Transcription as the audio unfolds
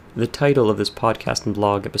The title of this podcast and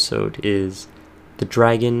blog episode is "The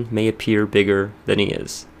Dragon May Appear Bigger Than He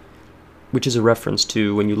Is," which is a reference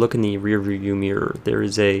to when you look in the rearview mirror, there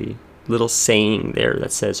is a little saying there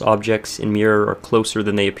that says objects in mirror are closer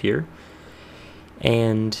than they appear.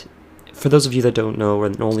 And for those of you that don't know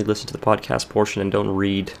and only listen to the podcast portion and don't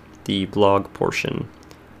read the blog portion,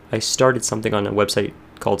 I started something on a website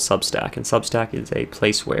called Substack, and Substack is a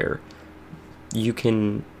place where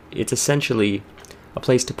it's essentially a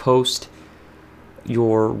place to post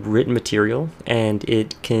your written material, and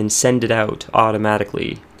it can send it out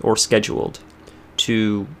automatically or scheduled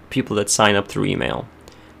to people that sign up through email.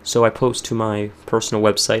 So I post to my personal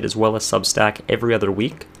website as well as Substack every other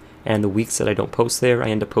week, and the weeks that I don't post there, I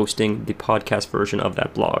end up posting the podcast version of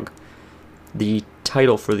that blog. The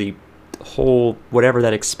title for the whole, whatever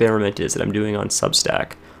that experiment is that I'm doing on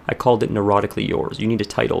Substack, I called it Neurotically Yours. You need a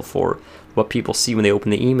title for what people see when they open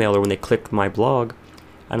the email or when they click my blog,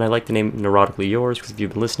 and I like the name Neurotically Yours because if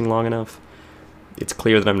you've been listening long enough, it's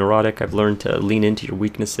clear that I'm neurotic. I've learned to lean into your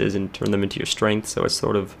weaknesses and turn them into your strengths, so I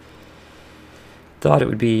sort of thought it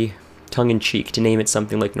would be tongue-in-cheek to name it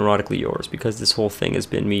something like Neurotically Yours, because this whole thing has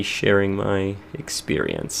been me sharing my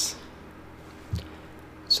experience.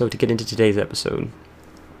 So to get into today's episode,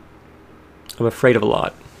 I'm afraid of a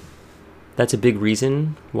lot. That's a big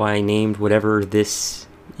reason why I named whatever this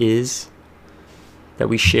is that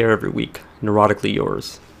we share every week, Neurotically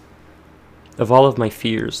Yours. Of all of my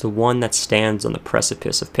fears, the one that stands on the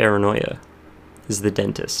precipice of paranoia is the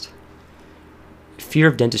dentist. Fear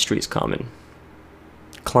of dentistry is common.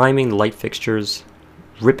 Climbing the light fixtures,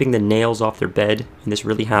 ripping the nails off their bed, and this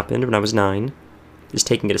really happened when I was 9, is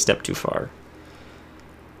taking it a step too far.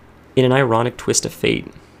 In an ironic twist of fate,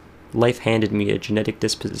 life handed me a genetic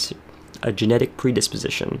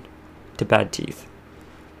predisposition to bad teeth.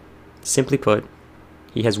 Simply put,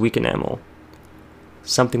 he has weak enamel.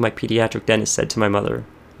 Something my pediatric dentist said to my mother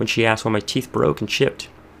when she asked why my teeth broke and chipped,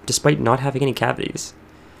 despite not having any cavities.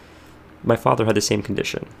 My father had the same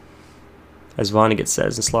condition. As Vonnegut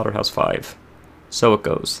says in Slaughterhouse-Five, so it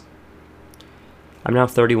goes. I'm now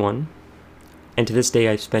 31, and to this day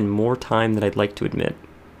I spend more time than I'd like to admit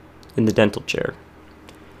in the dental chair.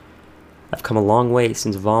 I've come a long way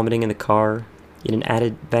since vomiting in the car in an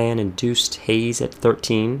Ativan-induced haze at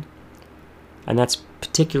 13, and that's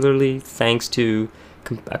particularly thanks to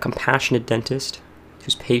a compassionate dentist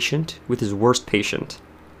who's patient with his worst patient.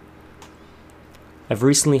 I've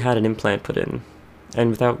recently had an implant put in, and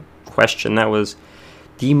without question, that was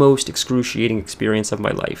the most excruciating experience of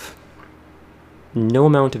my life. No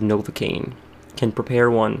amount of Novocaine can prepare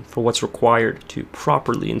one for what's required to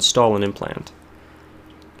properly install an implant.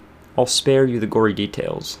 I'll spare you the gory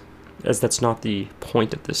details, as that's not the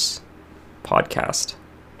point of this podcast.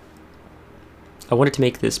 I wanted to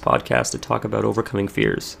make this podcast to talk about overcoming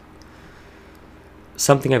fears.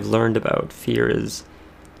 Something I've learned about fear is,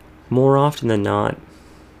 more often than not,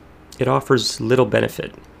 it offers little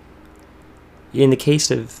benefit. In the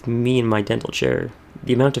case of me in my dental chair,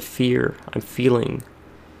 the amount of fear I'm feeling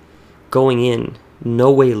going in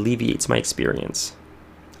no way alleviates my experience.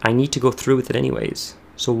 I need to go through with it anyways,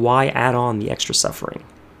 so why add on the extra suffering?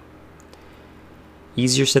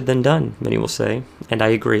 Easier said than done, many will say, and I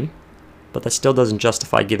agree, but that still doesn't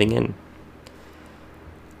justify giving in.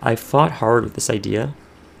 I fought hard with this idea,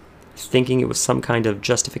 thinking it was some kind of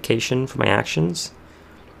justification for my actions,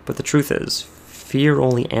 but the truth is, fear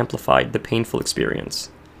only amplified the painful experience.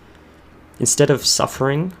 Instead of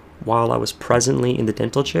suffering while I was presently in the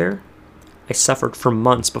dental chair, I suffered for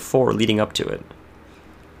months before leading up to it.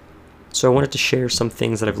 So I wanted to share some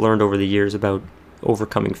things that I've learned over the years about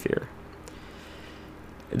overcoming fear.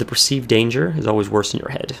 The perceived danger is always worse in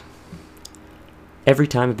your head. Every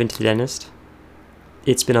time I've been to the dentist,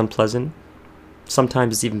 it's been unpleasant.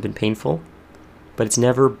 Sometimes it's even been painful, but it's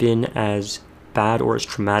never been as bad or as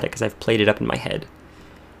traumatic as I've played it up in my head.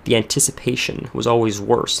 The anticipation was always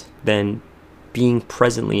worse than being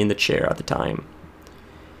presently in the chair at the time.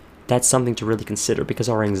 That's something to really consider because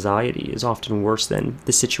our anxiety is often worse than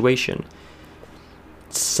the situation.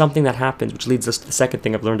 Something that happens, which leads us to the second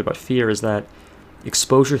thing I've learned about fear, is that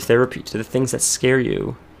exposure therapy to the things that scare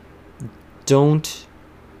you don't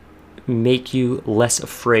make you less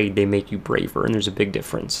afraid, they make you braver, and there's a big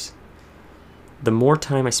difference. The more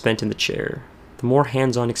time I spent in the chair, the more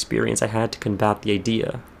hands-on experience I had to combat the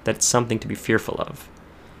idea that it's something to be fearful of.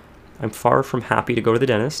 I'm far from happy to go to the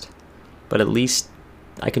dentist, but at least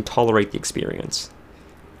I can tolerate the experience.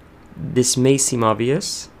 This may seem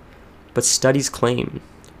obvious, but studies claim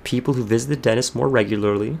people who visit the dentist more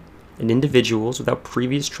regularly and individuals without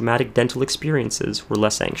previous traumatic dental experiences were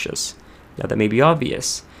less anxious. Now that may be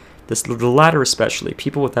obvious. The latter especially,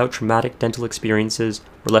 people without traumatic dental experiences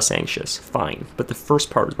were less anxious, fine. But the first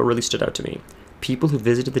part is what really stood out to me. People who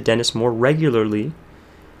visited the dentist more regularly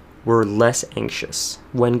were less anxious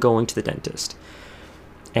when going to the dentist.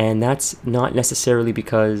 And that's not necessarily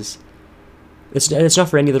because it's not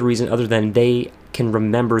for any other reason other than they can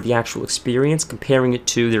remember the actual experience, comparing it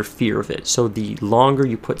to their fear of it. So the longer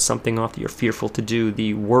you put something off that you're fearful to do,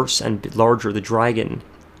 the worse and larger the dragon,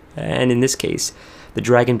 and in this case, the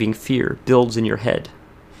dragon being fear, builds in your head.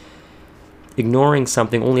 Ignoring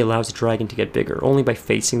something only allows the dragon to get bigger. Only by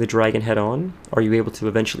facing the dragon head on are you able to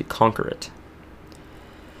eventually conquer it.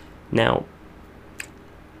 Now,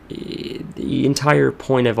 the entire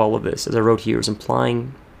point of all of this, as I wrote here, is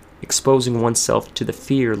implying exposing oneself to the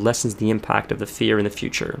fear lessens the impact of the fear in the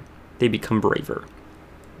future. They become braver.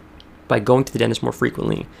 By going to the dentist more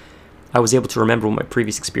frequently, I was able to remember what my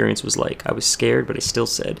previous experience was like. I was scared, but I still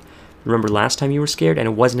said, remember last time you were scared and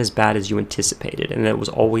it wasn't as bad as you anticipated, and that was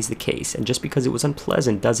always the case. And just because it was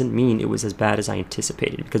unpleasant doesn't mean it was as bad as I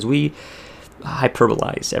anticipated, because we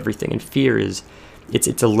hyperbolize everything, and fear is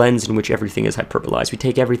it's a lens in which everything is hyperbolized. We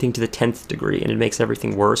take everything to the 10th degree and it makes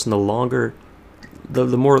everything worse, and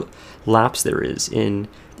the more lapse there is in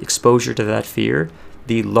exposure to that fear,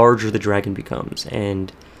 the larger the dragon becomes.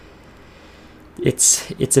 And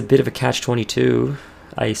it's a bit of a catch-22,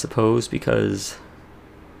 I suppose, because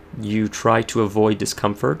you try to avoid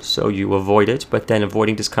discomfort, so you avoid it, but then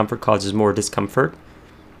avoiding discomfort causes more discomfort.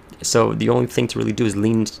 So the only thing to really do is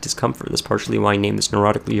lean into discomfort. That's partially why I named this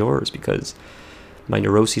Neurotically Yours, because my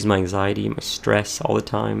neuroses, my anxiety, my stress all the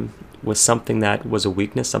time was something that was a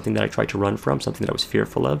weakness, something that I tried to run from, something that I was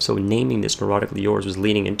fearful of. So naming this Neurotically Yours was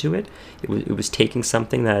leaning into it. It was taking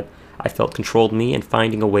something that I felt controlled me and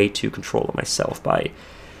finding a way to control it myself by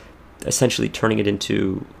essentially turning it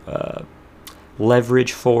into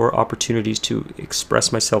leverage for opportunities to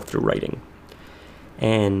express myself through writing.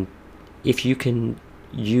 And if you can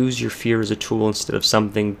use your fear as a tool instead of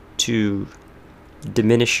something to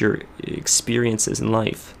diminish your experiences in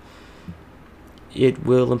life, it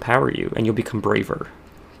will empower you and you'll become braver.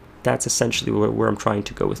 That's essentially where I'm trying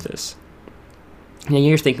to go with this. Now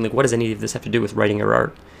you're thinking, like, what does any of this have to do with writing or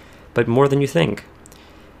art? But more than you think.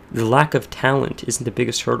 The lack of talent isn't the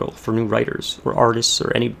biggest hurdle for new writers or artists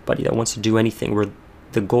or anybody that wants to do anything where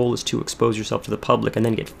the goal is to expose yourself to the public and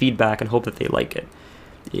then get feedback and hope that they like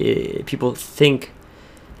it. People think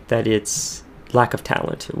that it's lack of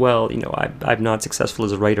talent. Well, I'm not successful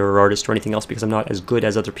as a writer or artist or anything else because I'm not as good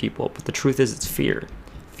as other people. But the truth is, it's fear.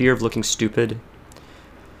 Fear of looking stupid.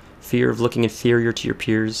 Fear of looking inferior to your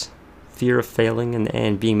peers. Fear of failing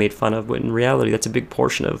and being made fun of. But in reality, that's a big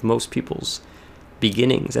portion of most people's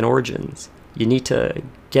beginnings and origins. You need to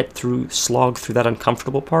slog through that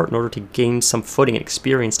uncomfortable part in order to gain some footing and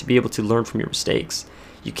experience to be able to learn from your mistakes.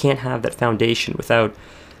 You can't have that foundation without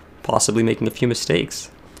possibly making a few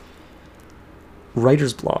mistakes.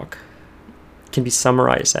 Writer's block can be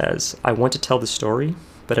summarized as, I want to tell the story,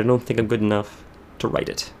 but I don't think I'm good enough to write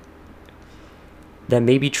it. That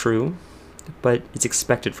may be true, but it's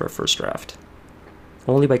expected for a first draft.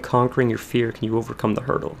 Only by conquering your fear can you overcome the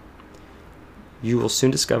hurdle. You will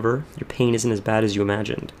soon discover your pain isn't as bad as you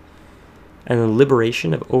imagined. And the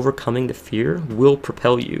liberation of overcoming the fear will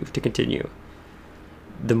propel you to continue.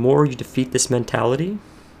 The more you defeat this mentality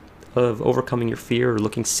of overcoming your fear or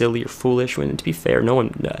looking silly or foolish, when, to be fair,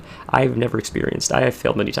 I've never experienced, I have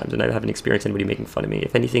failed many times and I haven't experienced anybody making fun of me.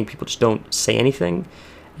 If anything, people just don't say anything.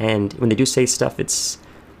 And when they do say stuff, it's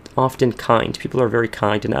often kind. People are very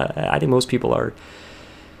kind, and I think most people are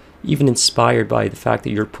even inspired by the fact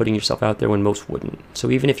that you're putting yourself out there when most wouldn't.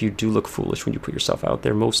 So even if you do look foolish when you put yourself out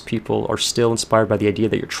there, most people are still inspired by the idea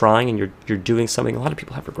that you're trying and you're doing something. A lot of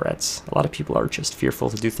people have regrets. A lot of people are just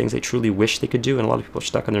fearful to do things they truly wish they could do, and a lot of people are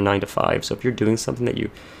stuck on their 9 to 5. So if you're doing something that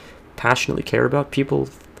you passionately care about, people,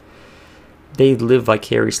 they live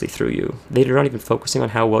vicariously through you. They're not even focusing on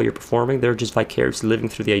how well you're performing. They're just vicariously living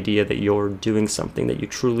through the idea that you're doing something that you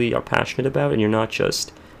truly are passionate about, and you're not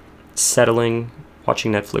just settling,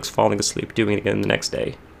 watching Netflix, falling asleep, doing it again the next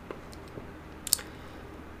day.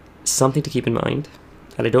 Something to keep in mind,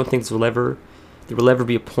 and I don't think there will ever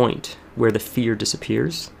be a point where the fear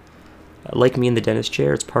disappears. Like me in the dentist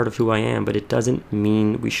chair, it's part of who I am, but it doesn't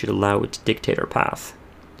mean we should allow it to dictate our path.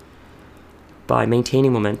 By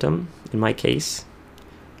maintaining momentum, in my case,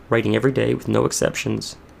 writing every day with no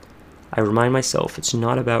exceptions, I remind myself it's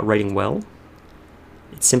not about writing well,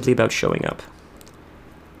 it's simply about showing up.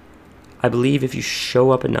 I believe if you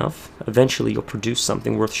show up enough, eventually you'll produce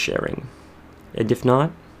something worth sharing. And if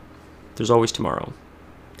not, there's always tomorrow.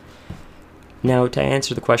 Now, to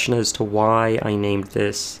answer the question as to why I named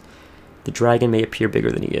this The dragon may appear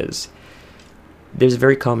bigger than he is. There's a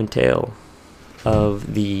very common tale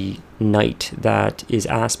of the knight that is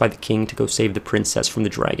asked by the king to go save the princess from the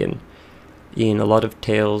dragon. In a lot of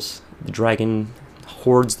tales, the dragon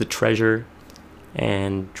hoards the treasure,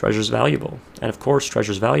 and treasure's valuable. And of course,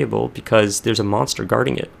 treasure's valuable because there's a monster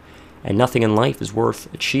guarding it, and nothing in life is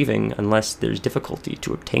worth achieving unless there's difficulty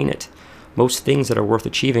to obtain it. Most things that are worth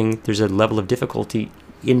achieving, there's a level of difficulty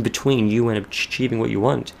in between you and achieving what you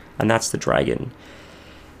want, and that's the dragon.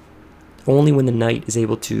 Only when the knight is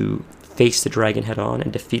able to face the dragon head on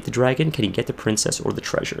and defeat the dragon can he get the princess or the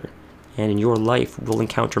treasure. And in your life, we'll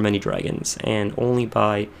encounter many dragons, and only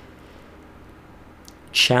by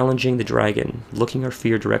challenging the dragon, looking our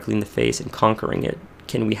fear directly in the face and conquering it,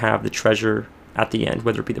 can we have the treasure at the end,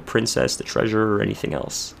 whether it be the princess, the treasure, or anything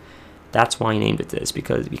else. That's why I named it this,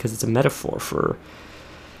 because it's a metaphor for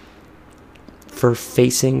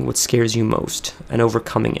facing what scares you most and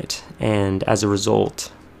overcoming it, and as a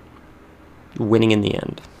result, winning in the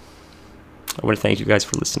end. I want to thank you guys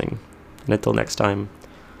for listening, and until next time,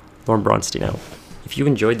 Lorne Bronstein out. If you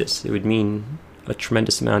enjoyed this, it would mean a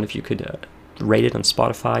tremendous amount if you could rate it on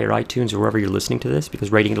Spotify or iTunes or wherever you're listening to this,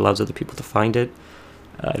 because rating it allows other people to find it.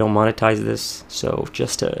 I don't monetize this, so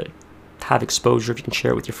just to have exposure, if you can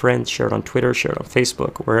share it with your friends, share it on Twitter, share it on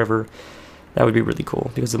Facebook, wherever, that would be really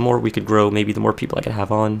cool, because the more we could grow, maybe the more people I could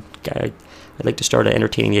have on. I'd like to start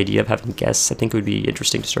entertaining the idea of having guests. I think it would be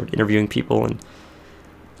interesting to start interviewing people and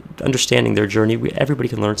understanding their journey. Everybody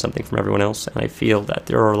can learn something from everyone else, and I feel that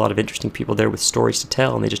there are a lot of interesting people there with stories to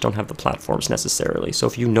tell, and they just don't have the platforms necessarily. So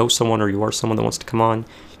if you know someone or you are someone that wants to come on,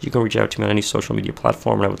 you can reach out to me on any social media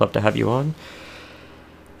platform, and I would love to have you on.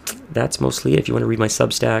 That's mostly it. If you want to read my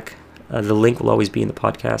Substack, the link will always be in the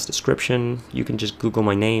podcast description. You can just Google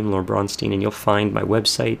my name, Lorne Bronstein, and you'll find my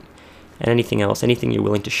website, and anything else, anything you're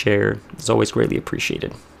willing to share is always greatly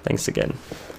appreciated. Thanks again.